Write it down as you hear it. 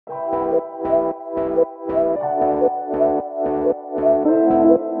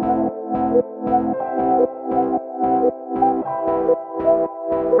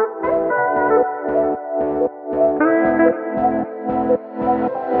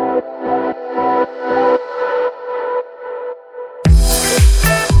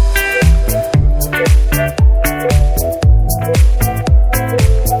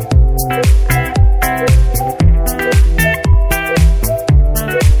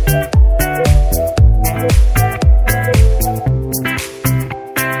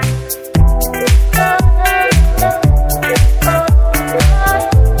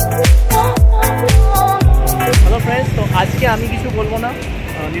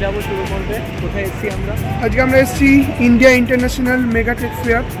আজকে আমরা এসেছি India international mega take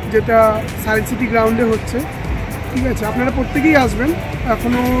fair, যেটা সায়েন্স সিটি গ্রাউন্ডে হচ্ছে। ঠিক আছে, আপনারা প্রত্যেকেই আসবেন।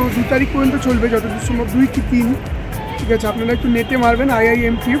 এখনও 2 তারিখ পর্যন্ত চলবে, যতদূর সম্ভব 2 কি 3। ঠিক আছে, আপনারা একটু নেটে মারবেন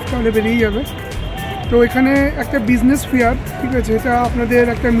IIM ফিফ, তাহলে বেরিয়ে যাবে। তো এখানে একটা বিজনেস ফেয়ার, ঠিক আছে, এটা আপনাদের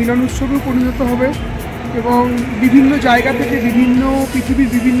একটা মিলন উৎসবেও পরিণত হবে এবং বিভিন্ন জায়গা থেকে, পৃথিবীর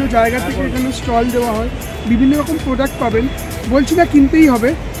বিভিন্ন জায়গা থেকে এখানে স্টল দেওয়া হয়। বিভিন্ন রকম প্রোডাক্ট পাবেন, বলছি না কিনতেই হবে,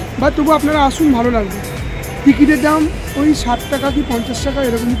 বা তবু আপনারা আসুন, ভালো লাগবে। টিকিটের দাম ওই 60 টাকা কি 50 টাকা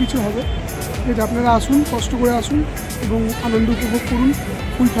এরকমই কিছু হবে। ঠিক আছে, আপনারা আসুন, কষ্ট করে আসুন এবং আনন্দ উপভোগ করুন,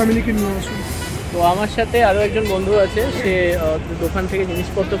 ফুল ফ্যামিলিকে নিয়ে আসুন। তো আমার সাথে আরও একজন বন্ধু আছে, সে দোকান থেকে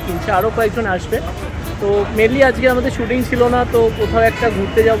জিনিসপত্র কিনছে, আরও কয়েকজন আসবে। তো মেনলি আজকে আমাদের শুটিং ছিল না, তো কোথাও একটা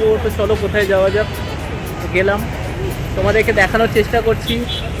ঘুরতে যাব, তো চলো কোথায় যাওয়া যাক। গেলাম, তোমাদেরকে দেখানোর চেষ্টা করছি,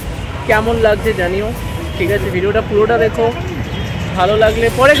 কেমন লাগছে জানিও। ঠিক আছে, ভিডিওটা পুরোটা দেখো, ভালো লাগলে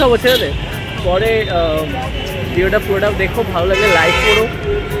পরে খাবো, ছেড়ে দে, পরে ভিডিওটা পুরোটা দেখো, ভালো লাগলে লাইক করো,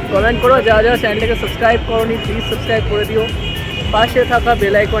 কমেন্ট করো। যারা যারা চ্যানেলটাকে সাবস্ক্রাইব করোনি প্লিজ সাবস্ক্রাইব করে দিও, পাশে থাকা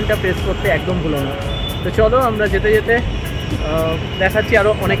বেল আইকনটা প্রেস করতে একদম ভুলো না। তো চলো আমরা যেতে যেতে দেখাচ্ছি,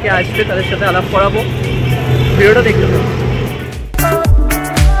 আরও অনেকে আসবে, তাদের সাথে আলাপ করাবো। ভিডিওটা দেখতে পাবো।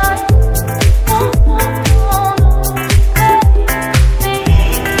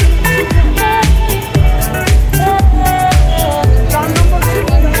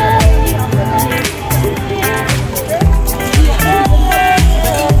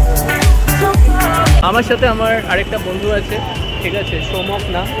 আমার সাথে আমার আরেকটা বন্ধু আছে, ঠিক আছে, সোমক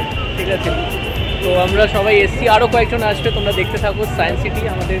না, ঠিক আছে। তো আমরা সবাই এসছি, আরও কয়েকজন আসবে, তোমরা দেখতে থাকো। সায়েন্স সিটি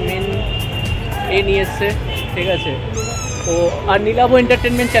আমাদের মেন নিয়ে এসছে, ঠিক আছে। তো আর নীলাভ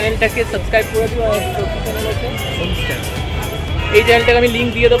এন্টারটেনমেন্ট চ্যানেলটাকে সাবস্ক্রাইব করে দিও, আর চ্যানেল আছে এই চ্যানেলটাকে আমি লিঙ্ক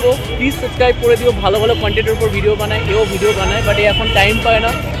দিয়ে দেবো, প্লিজ সাবস্ক্রাইব করে দিও। ভালো ভালো কন্টেন্টের উপর ভিডিও বানায়, এও ভিডিও বানায়, বাট এখন টাইম পায়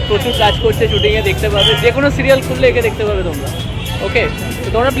না, প্রচুর কাজ করছে, শুটিংয়ে দেখতে পাবে, যে কোনো সিরিয়াল খুললে একে দেখতে পাবে তোমরা। ওকে, তো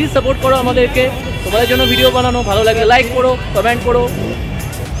তোমরা প্লিজ সাপোর্ট করো আমাদেরকে, তোমাদের জন্য ভিডিও বানানো, ভালো লাগলে লাইক করো, কমেন্ট করো,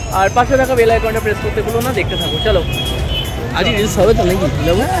 আর পাশে থাকা বেল আইকনটা প্রেস করতে ভুলো না। দেখতে থাকো, চলো। আজ রিলস হবে তো নাকি?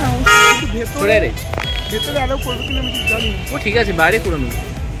 ছোড়ে রে, ও ঠিক আছে, বাইরে করে নেবো।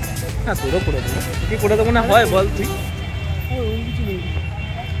 হ্যাঁ, তোরও করে দেবো, তুই করে দেবো না হয়, বল তুই।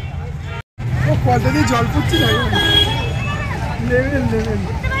 জল পড়ছে না,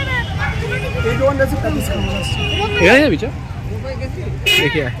 এখানে যাবি? চ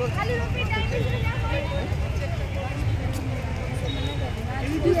দেখে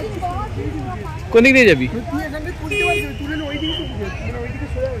কোন দিক দিয়ে যাবি?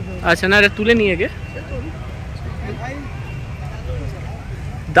 আচ্ছা, না, এটা তুলে নিয়ে গে।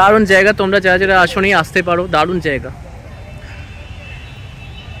 দারুণ জায়গা, তোমরা যারা যারা আসনি আসতে পারো, দারুণ জায়গা।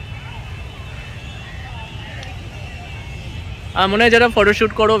 আর মনে হয় যারা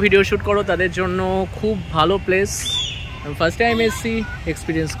ফটোশ্যুট করো, ভিডিও শ্যুট করো, তাদের জন্য খুব ভালো প্লেস। ফার্স্ট টাইম এসছি,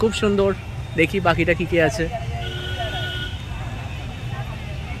 এক্সপিরিয়েন্স খুব সুন্দর। দেখি বাকিটা কী কী আছে।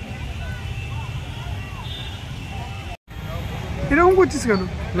 এরকম করছিস কেন?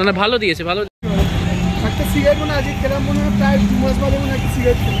 না না, ভালো দিয়েছে, ভালো। একটা সিগারেট মনে আজকে খেলাম, মনে হয় প্রায় 2 মাস বাদে মনে একটা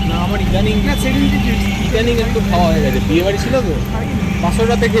সিগারেট খেলাম। না, আমার ইদানিং না, সেদিন ইদানিং একটু খাওয়া হয়ে গেছে। বিয়ে বাড়ি ছিল তো, 500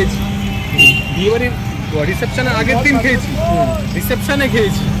 রাতে খেয়েছি। বিয়ে বাড়ির রিসেপশনে আগের দিন খেয়েছি, রিসেপশনে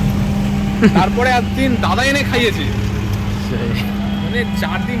খেয়েছি, তারপরে আর দিন দাদা এনে খাইয়েছে, মানে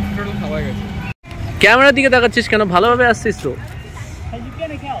 4 দিন টোটাল খাওয়া গেছে। ক্যামেরার দিকে দেখাচ্ছিস কেন? ভালোভাবে আসছিস তো।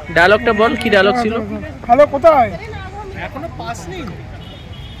 ডায়লগটা বল, কি ডায়লগ ছিল? হ্যালো, কোথায়? এখনো পাস নেই।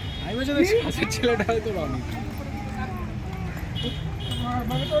 আমি বলছি কাছের ছেলেটা হয়তো রনি।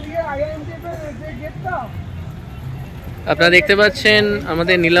 আপনারা দেখতে পাচ্ছেন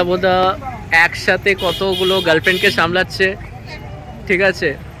আমাদের নীলাবদা একসাথে কতগুলো গার্লফ্রেন্ডকে সামলাচ্ছে, ঠিক আছে।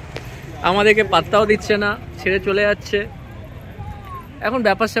 আমাদেরকে পাত্তাও দিচ্ছে না, ছেড়ে চলে যাচ্ছে। এখন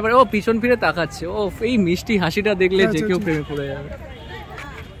ব্যাপার স্যাপার, ও পিছন ফিরে তাকাচ্ছে। ও এই মিষ্টি হাসিটা দেখলে যে কেউ প্রেমে পড়ে যাবে।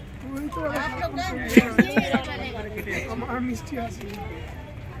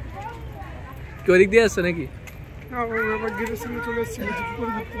 কি ওদিক দিয়ে আসছে নাকি? না ও এবার গেটের সামনে চলে এসেছিল, কি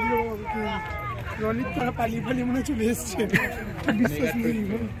করে ঘুরতে দিল বাবা, কি রনির তারা পালিয়ে পালিয়ে মনে চলে এসছে, বিশ্বাস নেই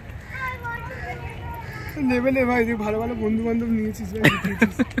ভাই। নেবে নে ভাই, তুই ভালো ভালো বন্ধু বান্ধব নিয়েছিস ভাই।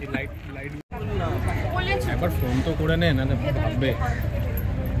 একবার ফোন তো করে নে, না ভাববে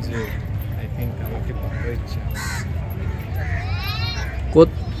যে আই থিঙ্ক আমাকে পাওয়ার ইচ্ছা।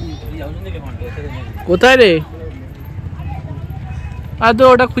 কোথায় রে? আর তো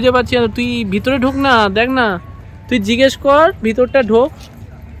ওটা খুঁজে পাচ্ছি না। তুই ভিতরে ঢোক না, দেখ না, তুই জিজ্ঞেস কর ভিতরটা ঢোক।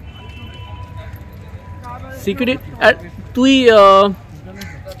 সিকিউরিটি আর তুই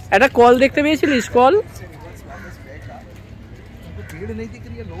একটা কল দেখতে পেয়েছিলিস? কল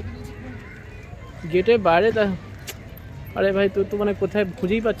গেটের বাইরে। তা আরে ভাই তোর তো মানে কোথায়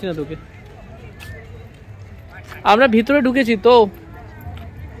খুঁজেই পাচ্ছি না তোকে। আমরা ভিতরে ঢুকেছি তো,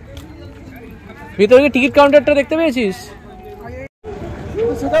 ভিতরে টিকিট কাউন্টারটা দেখতে পেয়েছিস?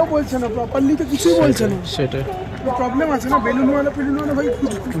 সেটাও বলছে না, প্রপারলি তো কিছুই বলছে না। সেটা প্রবলেম আছে না, বেলুনওয়ালা ভাই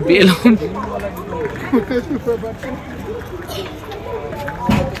বেলুন।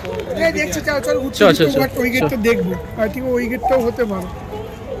 এই দেখছে, চল চল ঘুরতে, বাট ওই গেটটা দেখবো। আই থিঙ্ক ওই গেটটাও হতে পারে,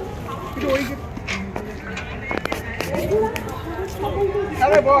 কিন্তু ওই গেট।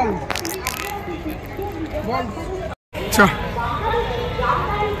 আরে বল বল। আচ্ছা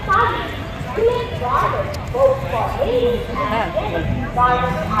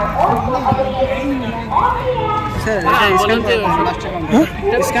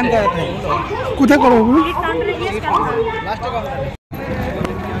কোথায় করো?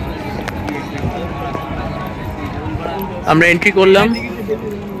 আমরা এন্ট্রি করলাম,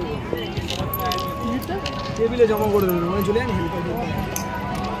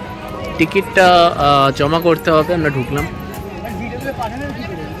 টিকিটটা জমা করতে হবে। আমরা ঢুকলাম।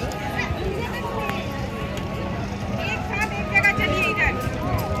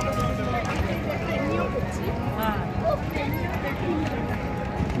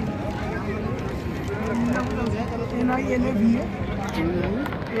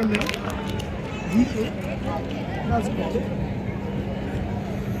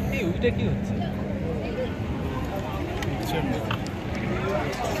 কি হচ্ছে?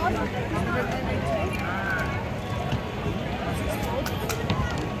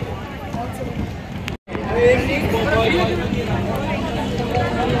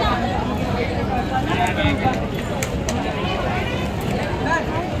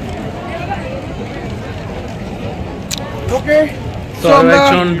 ওকে, তো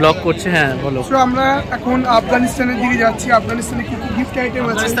একজন ব্লগ করছে। হ্যাঁ বলো। সো আমরা এখন আফগানিস্তানের দিকে যাচ্ছি। আফগানিস্তানে কি কি গিফট আইটেম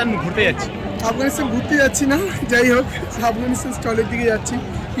আছে? ঘুরতে যাচ্ছি। আফগানিস্তান ঘুরতে যাচ্ছি না, যাই হোক আফগানিস্তান স্টলের দিকে যাচ্ছি।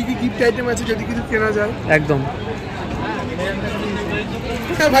 কি কি গিফট আইটেম আছে যদি কিছু কেনা যায়। একদম।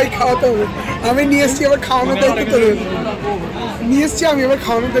 হ্যাঁ ভাই, খাওয়াতে হবে। আমি নিয়ে এসছি, এবার খাওয়ানোর দায়িত্ব তো নিয়ে এসছি আমি, এবার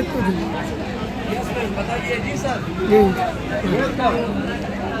খাওয়ানোর দায়িত্ব দিই।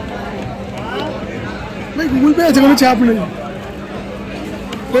 ভাই গুগল পে আছে, কোনো চাপ নেই।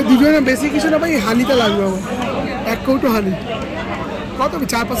 ভাই দুজনে বেশি কিছু না ভাই, হানিটা লাগবে আমার, 1 কৌটো হানি। কত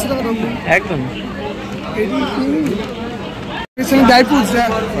 400-500 টাকা দাম। একদম। ড্রাই ফ্রুটস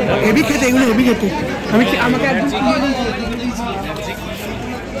হেভি খেতে, এগুলো হেভি খেতে। আমাকে একদম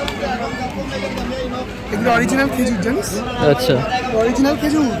এগুলো অরিজিনাল খেজুর, জানিস? আচ্ছা, অরিজিনাল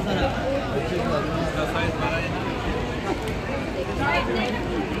খেজুর।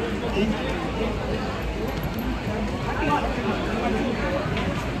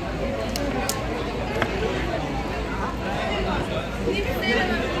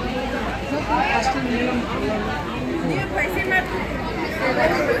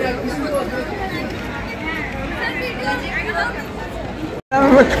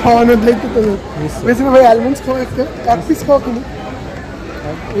 খাওয়ানোর দায়িত্ব তো বেশি না ভাই। অ্যালমন্ডস খাওয়া, একটা 1 পিস খাওয়া কিনে,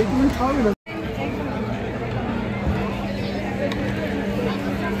 এইটুকুনি খাওয়াবে না।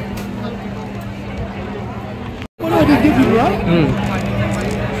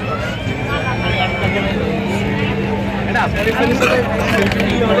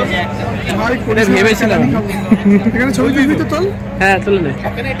 ভেবেছিলাম এখানে ছবি তুলবি তো? তোল। হ্যাঁ তুলে নে।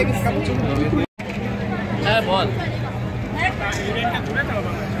 হ্যাঁ বল।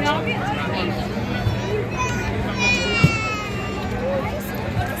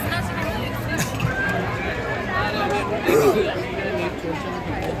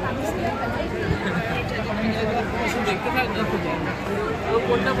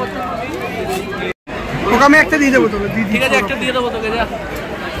 ওকে আমি একটা দিয়ে দেবো তোকে। ঠিক আছে, একটা দিয়ে দেবো তোকে। যা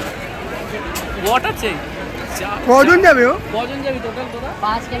ওয়াট আছে। কজন যাবে ও? কজন যাবি টোটাল তোরা?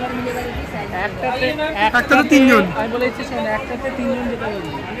 5 ক্যামেরা মিলে গেলে কি সাইজ? একটাতে 3 জন। আমি বলেছি শোন, একটাতে 3 জন যেতে হবে।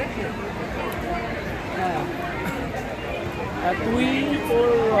 ঠিক আছে। হ্যাঁ, আর তুই তোর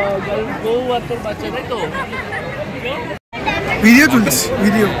বউ আর তোর বাচ্চা, তাই তো? ভিডিও তুলছি,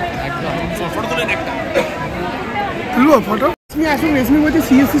 ভিডিও তুলবো ফটো। আসলে রেশমি বলছে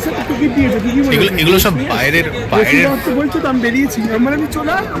সিএসসি সাথে টিকিট দিয়েছে, কি কি বলছে? এগুলো সব বাইরের বলছো তো আমি বেরিয়েছি, আমরা আমি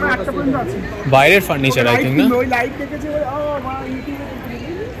চলে আমরা 8টা পর্যন্ত আছি। বাইরের ফার্নিচার আই থিং না? ওই লাইভ দেখেছে, ও ভাই ইউটিউবে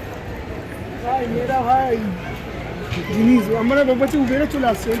ভাই মেরা ভাই জিনিস আমরা বলছি উবেরে চলে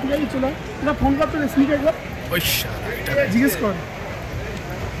আসছে, ঠিক আছে চলে না, ফোন করতে রেশমিকে একবার ওই জিজ্ঞেস কর।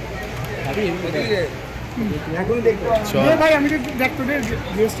 চল ভাই আমি দেখ তোদের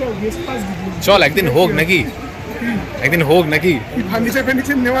গেস্ট পাস দিবি, চল একদিন হোক নাকি, একদিন হোক নাকি? ফার্নিচার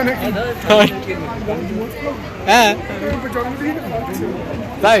ফার্নিচার নেওয়া নাকি? হ্যাঁ জন্মদিন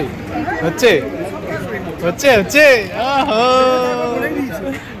তাই হচ্ছে হচ্ছে হচ্ছে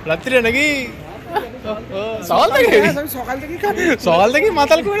রাত্রিরে নাকি? সকাল থেকে সকাল থেকেই খাবো, সকাল থেকে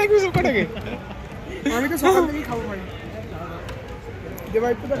মাতাল করে রাখবি সব কটাকে। আমি তো সকাল থেকেই খাবো ভাই।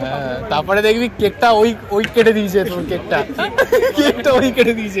 তারপরে দেখবি কেকটা ওই কেটে দিয়েছে, তোর কেকটা ওই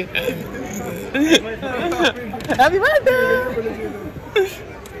কেটে দিয়েছে। Happy birthday.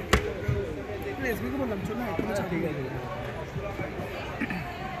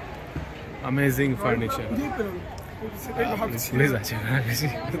 Amazing furniture place আছে।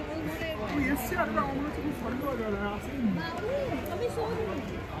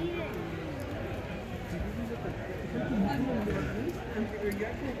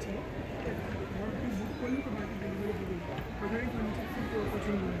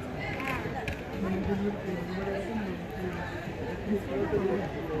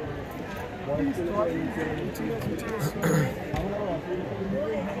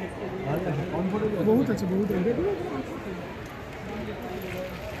 বহুত আছে, বহুত আছে।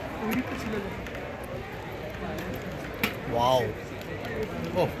 Wow.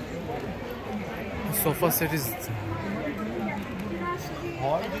 Oh. The sofa set is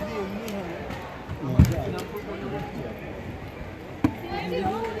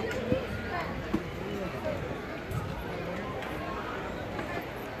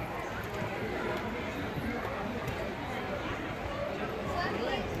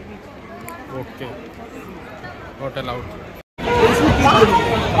okay. Not allowed.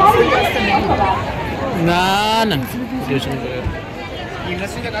 না না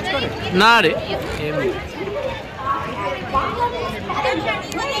না রে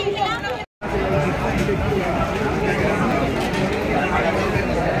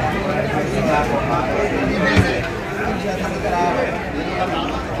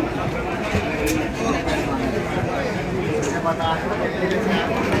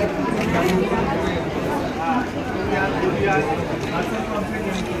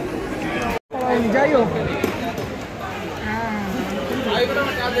যাই হোক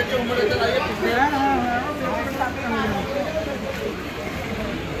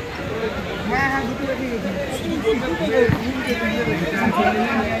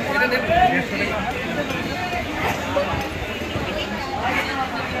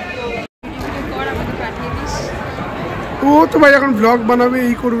ও তো ভাই এখন ব্লগ বানাবে,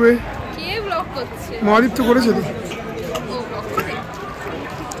 এই করবে। কে ব্লগ করছে? মহাদীপ তো করেছে তো, ও ব্লগ করে?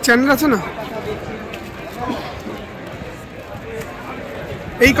 চ্যানেল আছে না?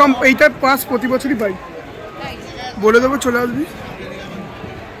 এইটার পাস প্রতি বছরই পাই, তাই বলে দেবো চলে আসবি।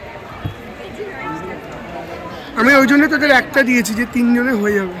 আমি ওই জন্য তোদের একটা দিয়েছি যে 3 জনে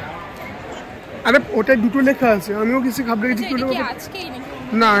হয়ে যাবে। আরে ওটা দুটো লেখা আছে, আমিও কিছু খাবার গেছি। এটা কি আজকেই নাকি?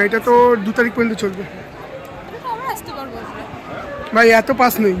 না, এটা তো 2 তারিখ পর্যন্ত চলবে। আমরা আসতে পারবো না। ভাই এত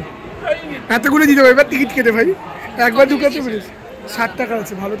পাস নেই, এতগুলো দিতে হবে। এবার টিকিট কেটে ভাই একবার ঢুকাতে পেরেছি। 60 টাকা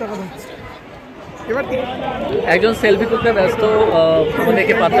আছে, ভালো টাকা দাও। এবার একজন সেলফি তুলতে ব্যস্ত,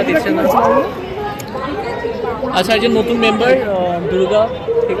 আমাদেরকে পাত্তা দিচ্ছে না। আচ্ছা, একজন নতুন মেম্বার দুর্গা,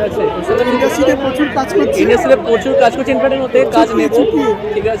 ঠিক আছে, ইন্ডাস্ট্রিতে প্রচুর কাজ করছে, ইন্ডাস্ট্রিতে প্রচুর কাজ করছে, ইন্টারনেটের মধ্যে কাজ নেব,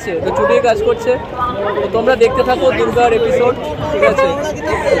 ঠিক আছে, তো চুটিয়ে কাজ করছে। তো তোমরা দেখতে থাকো দুর্গার এপিসোড, ঠিক আছে।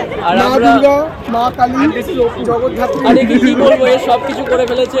 আর আমরা মা কালী, জগদ্ধাত্রী, আরে কি বলবো, এ সব কিছু করে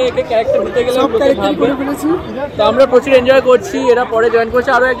ফেলেছে, একে ক্যারেক্টার দিতে গেলে করে ফেলেছি। তো আমরা প্রচুর এনজয় করছি। এরা পরে জয়েন করছে,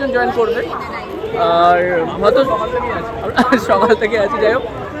 আরও একজন জয়েন করবে। আর হয়তো সকাল থেকে আছি, যাই হোক।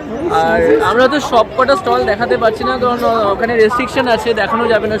 আর আমরা তো সব কটা স্টল দেখাতে পারছি না, কারণ ওখানে রেস্ট্রিকশন আছে, দেখানো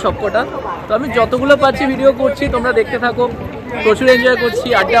যাবে না সব কটা। তো আমি যতগুলো পাচ্ছি ভিডিও করছি, তোমরা দেখতে থাকো। প্রচুর এনজয় করছি,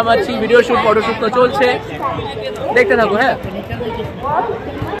 আড্ডা মারছি, ভিডিও শ্যুট, ফটোশ্যুট তো চলছে, দেখতে থাকো। হ্যাঁ,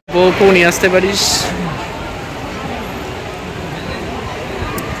 বউকেও নিয়ে আসতে পারিস।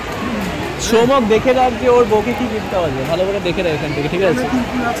 সোমক দেখে রাখ যে ওর বউকে কি গিফট দেওয়া যায়, ভালো করে দেখে রাখ এখান থেকে, ঠিক আছে।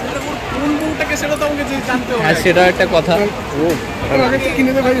 কোন বউটাকে সেটা তো আমাকে জানতে হবে। হ্যাঁ, সেটা একটা কথা।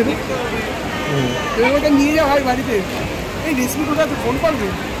 কিনে দে ভাই, নিয়ে যা ভাই বাড়িতে। এই রেসিপি কোথায় ফোন পারবে?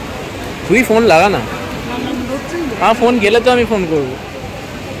 তুই ফোন লাগা না, আমার ফোন গেলে তো আমি ফোন করবো।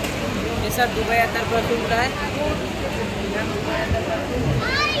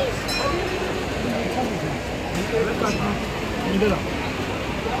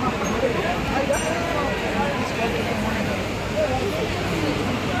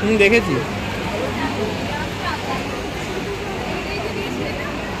 দেখেছি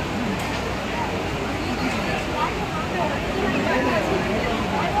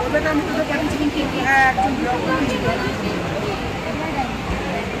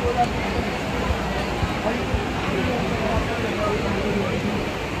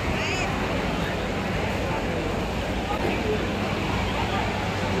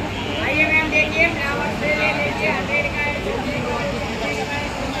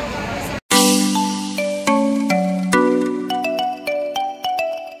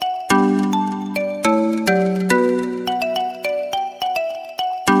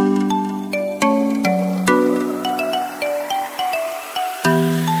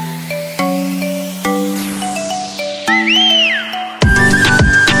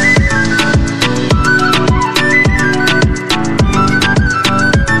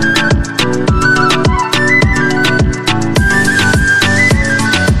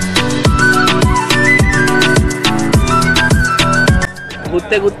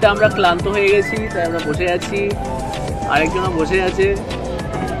ঘুরতে ঘুরতে আমরা ক্লান্ত হয়ে গেছি, তাই আমরা বসে আছি। আরেকজনও বসে আছে,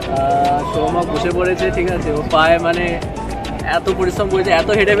 সৌমক বসে পড়েছে, ঠিক আছে। ও পায়ে মানে এত পরিশ্রম করেছে, এত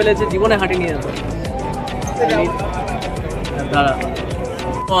হেঁটে ফেলেছে, জীবনে হাঁটিনি এত। দাঁড়া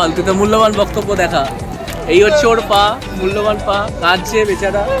বল, তুই তো মূল্যবান বক্তব্য দেখা। এই হচ্ছে ওর পা, মূল্যবান পা, কাঁদছে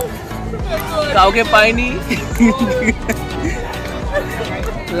বেচারা, কাউকে পায়নি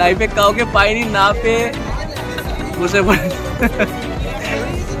লাইফে, কাউকে পায়নি, না পেয়ে বসে পড়ে।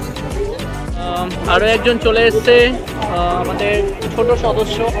 আরও একজন চলে এসছে, আমাদের ছোট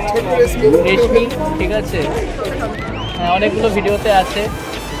সদস্য রেশমি, ঠিক আছে। হ্যাঁ, অনেকগুলো ভিডিওতে আছে,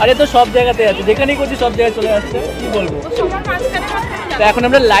 আরে তো সব জায়গাতে আছে, যেখানেই করছি সব জায়গায় চলে আসছে, কি বলবো। তো এখন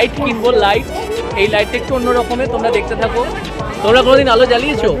আমরা লাইট কিনবো, লাইট। এই লাইটটা একটু অন্য রকমের, তোমরা দেখতে থাকো। তোমরা কোনোদিন আলো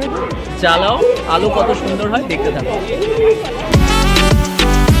জ্বালিয়েছো? জ্বালাও, আলো কত সুন্দর হয়, দেখতে থাকো।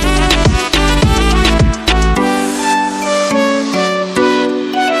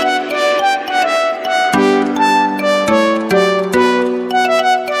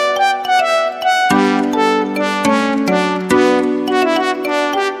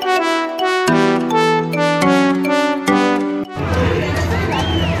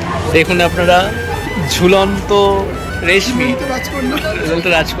 দেখুন আপনারা, ঝুলন্ত রেশমি, ঝুলন্ত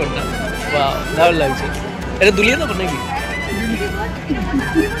রাজকন্যা, বা দারুণ লাগছে। এটা দুলিয়ে দেবো নাকি?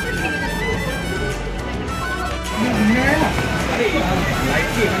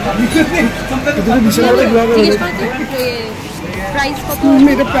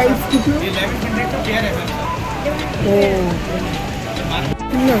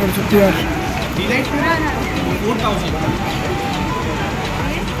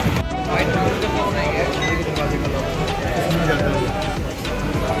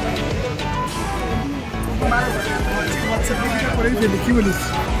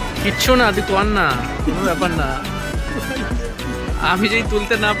 কিচ্ছু না, তুই কর না, কোনো ব্যাপার না। আমি যদি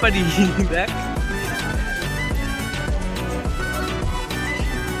তুলতে না পারি, দেখ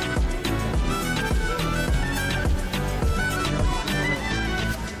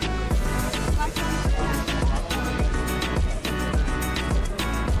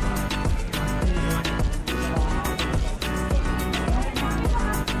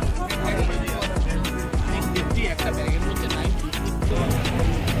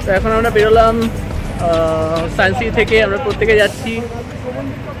তো এখন আমরা বেরোলাম সায়েন্স সিটি থেকে, আমরা প্রত্যেকে যাচ্ছি,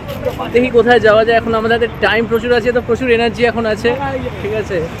 দেখি কোথায় যাওয়া যায়। এখন আমাদের টাইম প্রচুর আছে, তো প্রচুর এনার্জি এখন আছে, ঠিক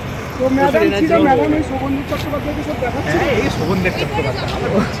আছে।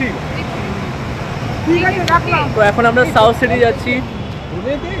 তো এখন আমরা সাউথ সিটি যাচ্ছি।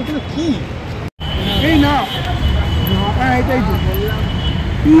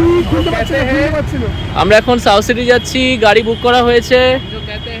 আমরা এখন সাউথ সিটি যাচ্ছি, গাড়ি বুক করা হয়েছে।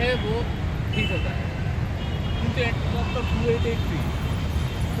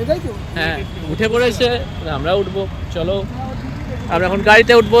 হ্যাঁ, উঠে পড়েছে, আমরা উঠবো। চলো, আমরা এখন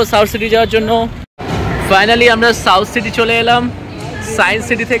গাড়িতে উঠবো সাউথ সিটি যাওয়ার জন্য। ফাইনালি আমরা সাউথ সিটি চলে এলাম, সায়েন্স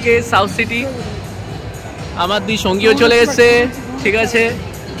সিটি থেকে সাউথ সিটি। আমার দুই সঙ্গীও চলে এসেছে, ঠিক আছে।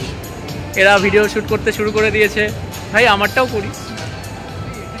 এরা ভিডিও শ্যুট করতে শুরু করে দিয়েছে। ভাই আমারটাও করি,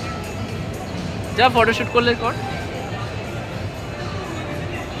 যা ফটোশ্যুট করলে কর।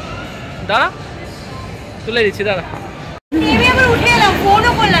 দাঁড়া, তুলে দিচ্ছি, দাঁড়া।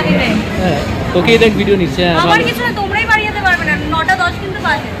 ফোনও করলাম, হ্যাঁ, তোকেই দেখ ভিডিও নিচ্ছে। আমার কিছু না, তোমরাই বাড়ি যেতে পারবে না, 9টা 10 কিন্তু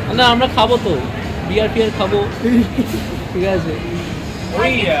না আমরা খাবো তো, বিয়ার ফিয়ার খাবো, ঠিক আছে।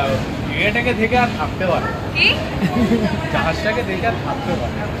 ওই এটাকে দেখে আর থাকতে পারে, কি জাহাজটাকে দেখে আর থাকতে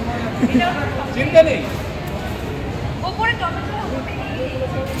পারে, চিন্তা নেই। ওপরে টমেটো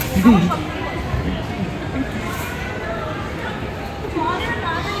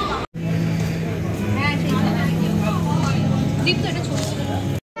হ্যাঁ ঠিক আছে দীপ তো এটা ছোট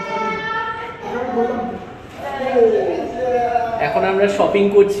এখন আমরা শপিং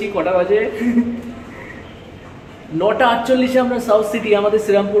করছি, কটা বাজে? 9:48 আমরা সাউথ সিটি, আমাদের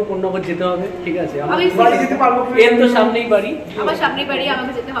শ্রীরামপুর কোন্নগর যেতে হবে, ঠিক আছে। আমি বাড়ি যেতে পারবো কি? এর তো সামনেই বাড়ি, আমার সামনে বাড়ি,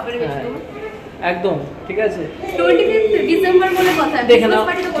 আমাকে যেতে হবে না বেশি হ্যাঁ, দূর। একদম ঠিক আছে। 25 ডিসেম্বর বলে কথা, দেখে নাও, Christmas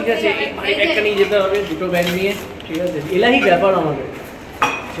party তো ঠিক করতেই আছে। হবে। এই যে- একটা নিয়ে যেতে হবে, দুটো ব্যাগ নিয়ে, ঠিক আছে। এলাহি ব্যাপার আমাদের,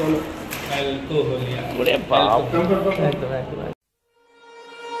 চলো। ওরে বাপ, একদম একদম।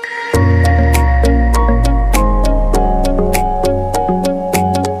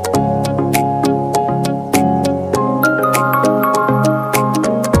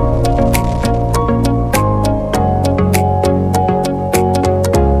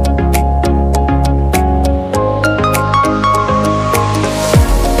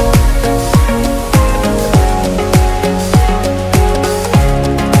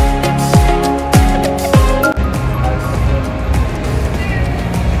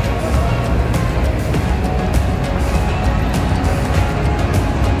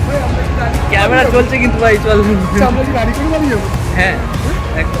 ক্যামেরা চলছে কিন্তু ভাই, চল। আচ্ছা, আমরা কি গাড়ি করে বাড়ি যাবো? হ্যাঁ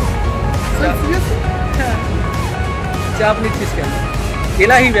একদম। Serious? চাপ নিচ্ছিস কেন?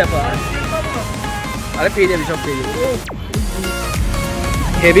 এলাহি ব্যাপার, আরে পেয়ে যাবি, সব পেয়ে যাবি।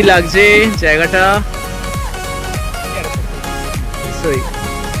 হেভি লাগছে জায়গাটা, নিশ্চয়ই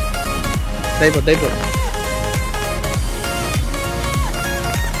তাই তাই।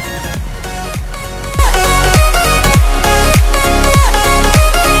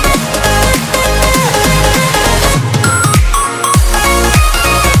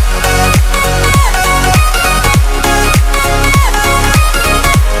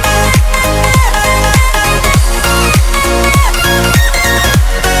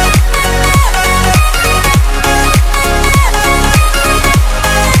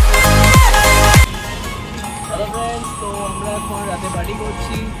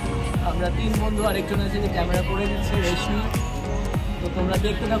 আমরা 3 বন্ধু, আরেকজন আছে যে ক্যামেরা করে দিচ্ছে, রেশমি। তো তোমরা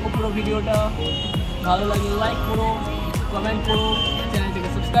দেখতে থাকো পুরো ভিডিওটা, ভালো লাগলে লাইক করো, কমেন্ট করো, চ্যানেলটিকে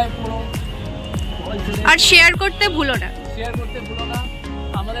সাবস্ক্রাইব করো, আর শেয়ার করতে ভুলো না। শেয়ার করতে ভুলো না।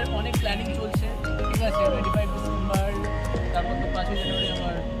 আমাদের অনেক প্ল্যানিং চলছে, ঠিক আছে। 25 ডিসেম্বর, তারপর তো 5 জানুয়ারি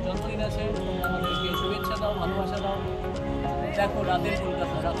আমার জন্মদিন আছে। তোমরা আমাদেরকে শুভেচ্ছা দাও, ভালোবাসা দাও। দেখো রাতের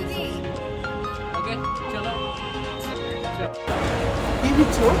কলকাতা, রাতের সব। ওকে চলো। কি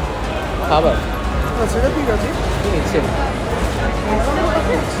দিচ্ছ? খাবার সেটা ঠিক আছে। কি নিচ্ছে?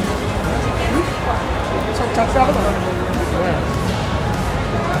 সব 4 আলাদা? হ্যাঁ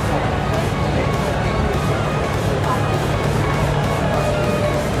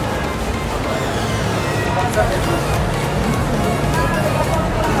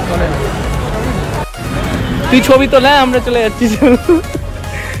তুই ছবি তো না, আমরা চলে যাচ্ছি।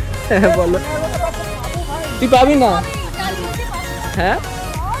 হ্যাঁ বলো, তুই পাবি না? হ্যাঁ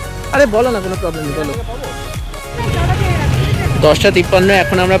আরে বলো না, কোনো প্রবলেম নেই, বলো। 10:53,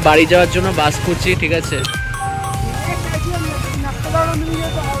 এখন আমরা বাড়ি যাওয়ার জন্য বাস করছি, ঠিক আছে।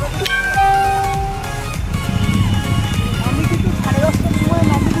 আমি কিন্তু 10:30টার সময়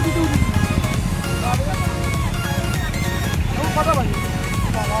নামতে উঠি। কটা বাজে?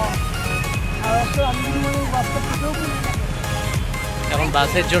 বাবা, 10:30 আমি যদি বাসটা পেতেও এখন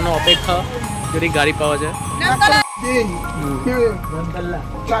বাসের জন্য অপেক্ষা, যদি গাড়ি পাওয়া যায়।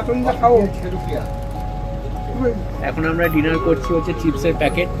 এখন আমরা ডিনার করছি হচ্ছে চিপসের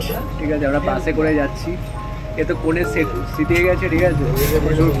প্যাকেট, ঠিক আছে। আমরা বাসে করে যাচ্ছি, এ তো কোণে সিটে গেছে, ঠিক আছে।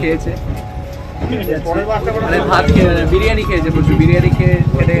 প্রচুর খেয়েছে, মানে ভাত খেয়ে, বিরিয়ানি খেয়েছে প্রচুর, বিরিয়ানি খেয়ে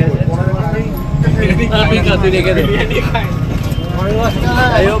খেতে গেছে। তুই রেখে দে।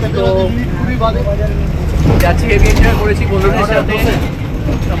 যাই হোক, তো যাচ্ছি, হেভি এনজয় করেছি বন্ধুদের সাথে।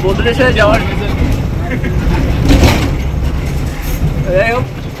 বন্ধুদের সাথে যাওয়ার, যাই হোক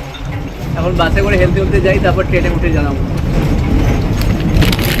এখন বাসে করে হেলতে হেলতে যাই, তারপর ট্রেনে উঠে জানাবো।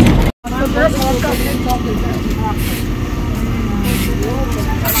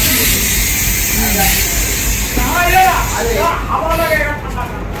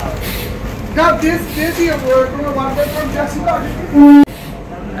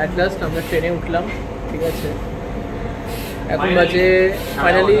 অ্যাট লাস্ট আমরা ট্রেনে উঠলাম, ঠিক আছে। এখন বাজে,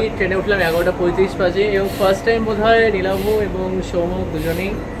 ফাইনালি ট্রেনে উঠলাম 11:35 বাজে। এবং ফার্স্ট টাইম বোধ হয় নীলাভ এবং সৌমক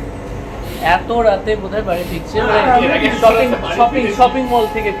দুজনেই এত রাতে বোধহয় বাড়ি ফিরছি, শপিং মল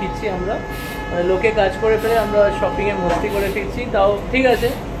থেকে ফিরছি আমরা, মানে লোকে কাজ করে ফেলে আমরা শপিংয়ে মস্তি করে ফিরছি, তাও ঠিক আছে।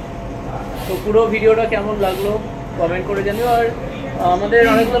 তো পুরো ভিডিওটা কেমন লাগলো কমেন্ট করে জানিও। আর আমাদের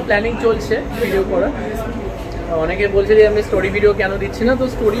অনেকগুলো প্ল্যানিং চলছে ভিডিও করা। অনেকে বলছে যে আমি স্টোরি ভিডিও কেন দিচ্ছি না, তো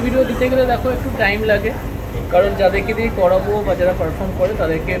স্টোরি ভিডিও দিতে গেলে দেখো একটু টাইম লাগে, কারণ যাদেরকে দিয়ে করাবো বা যারা পারফর্ম করে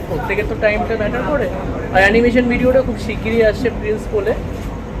তাদেরকে প্রত্যেকের তো টাইমটা ম্যাটার করে। আর অ্যানিমেশন ভিডিওটা খুব শিগগিরই আসছে প্রিন্স বলে,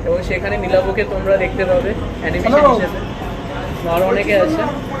 এবং সেখানে নীলাবকে তোমরা দেখতে পাবে অ্যানিমেশন হিসেবে, আর অনেকে আছে।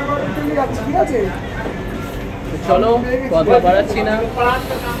 চলো কথা বাড়াচ্ছি না,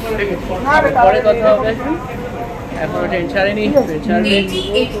 পরে কথা হবে, এখনো ট্রেন ছাড়েনি, ট্রেন ছাড়বে।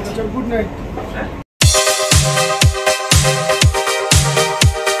 Good night.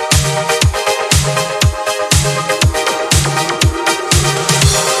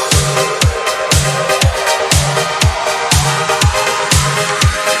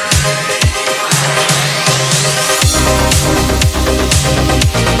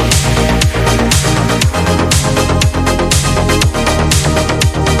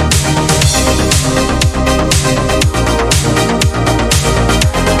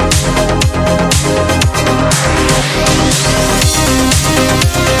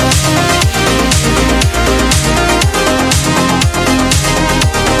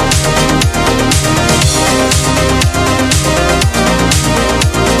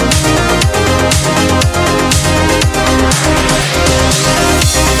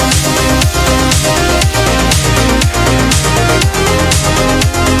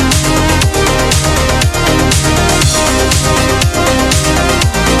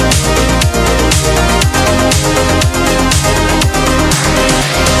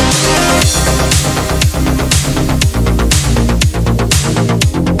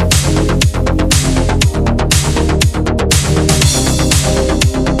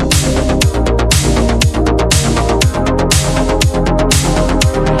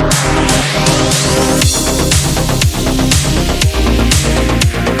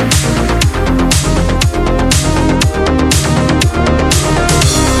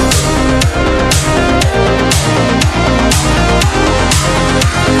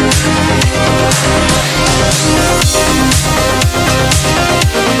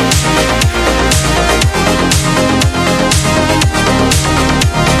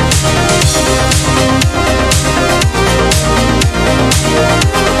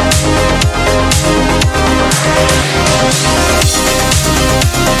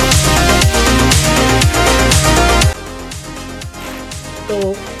 তো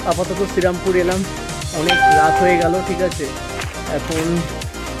আপাতত শ্রীরামপুর এলাম, অনেক রাত হয়ে গেল, ঠিক আছে। এখন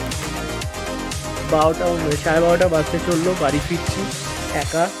 12:30 বাজতে চললো, বাড়ি ফিরছি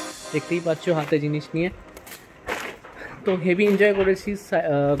একা, দেখতেই পাচ্ছ হাতে জিনিস নিয়ে। তো হেভি এনজয় করেছি,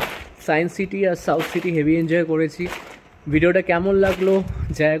 সায়েন্স সিটি আর সাউথ সিটি হেভি এনজয় করেছি। ভিডিওটা কেমন লাগলো,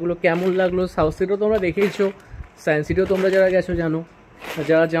 জায়গাগুলো কেমন লাগলো, সাউথ সিটিও তোমরা দেখেইছো, সায়েন্স সিটিও তোমরা যারা গেছো জানো,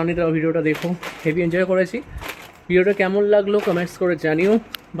 যারা জানি তারা ভিডিওটা দেখো, হেভি এনজয় করেছি। ভিডিওটা কেমন লাগলো কমেন্টস করে জানিও,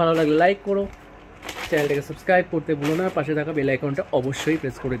 ভালো লাগলে লাইক করো, চ্যানেলটাকে সাবস্ক্রাইব করতে ভুলো না, পাশে থাকা বেল আইকনটা অবশ্যই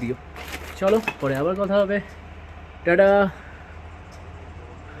প্রেস করে দিও। চলো পরে আবার কথা হবে, টাটা।